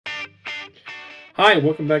Hi,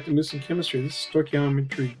 welcome back to Moose and Chemistry. This is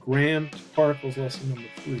Stoichiometry gram to particles lesson number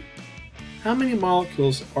 3. How many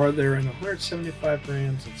molecules are there in 175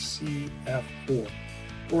 grams of CF4,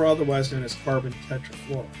 or otherwise known as carbon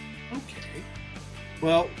tetrafluoride? Okay,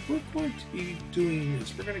 well, we're going to be doing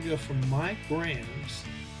this. We're going to go from my grams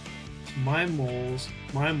to my moles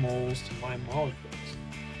to my molecules.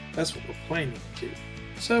 That's what we're planning to do.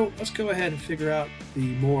 So let's go ahead and figure out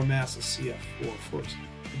the molar mass of CF4 first.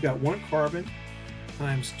 We've got one carbon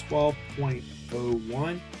times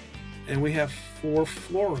 12.01, and we have 4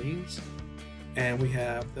 fluorines, and we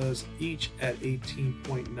have those each at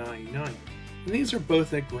 18.99, and these are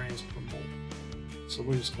both at grams per mole. So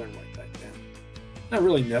we're just going to write that down. Not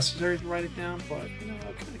really necessary to write it down, but I'll kind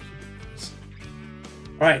of keep it nice.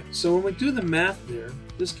 All right, so when we do the math there,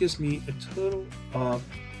 this gives me a total of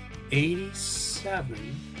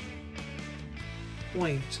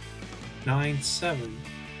 87.97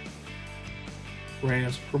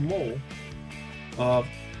 grams per mole of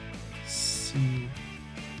CF4.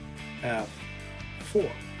 All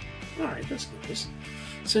right, that's nice.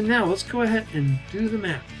 So now let's go ahead and do the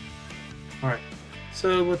math. All right,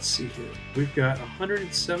 so let's see here. We've got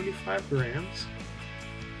 175 grams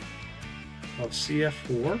of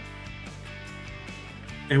CF4,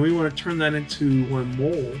 and we want to turn that into 1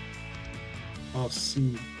 mole of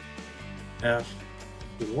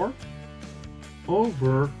CF4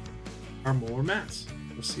 over our molar mass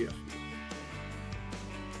of CF4.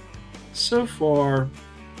 So far,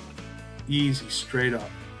 easy, straight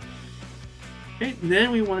up. Okay, and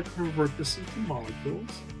then we want to convert this into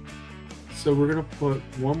molecules. So we're going to put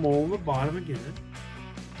 1 mole on the bottom again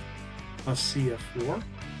of CF4.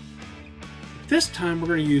 This time we're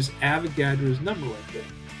going to use Avogadro's number right there.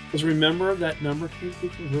 Because remember, that number can be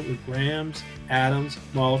converted with grams, atoms,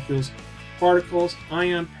 molecules, particles,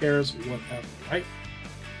 ion pairs, whatever, right?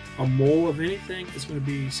 A mole of anything is going to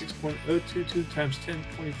be 6.022 times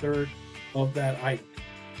 10^23 of that item.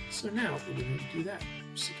 So now we're going to do that.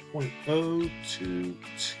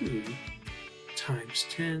 6.022 times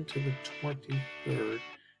 10 to the 23rd.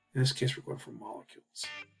 In this case, we're going for molecules.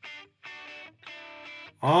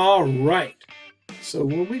 All right. So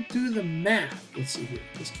when we do the math, let's see here.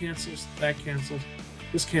 This cancels, that cancels,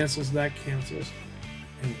 this cancels, that cancels.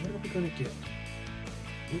 And what are we going to get?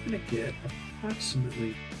 We're going to get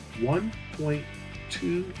approximately 1.20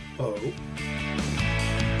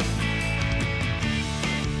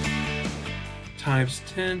 times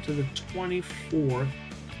 10 to the 24th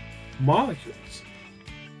molecules.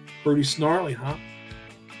 Pretty snarly, huh?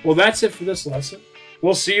 Well, that's it for this lesson.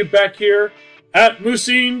 We'll see you back here at Moose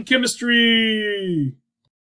and Chemistry.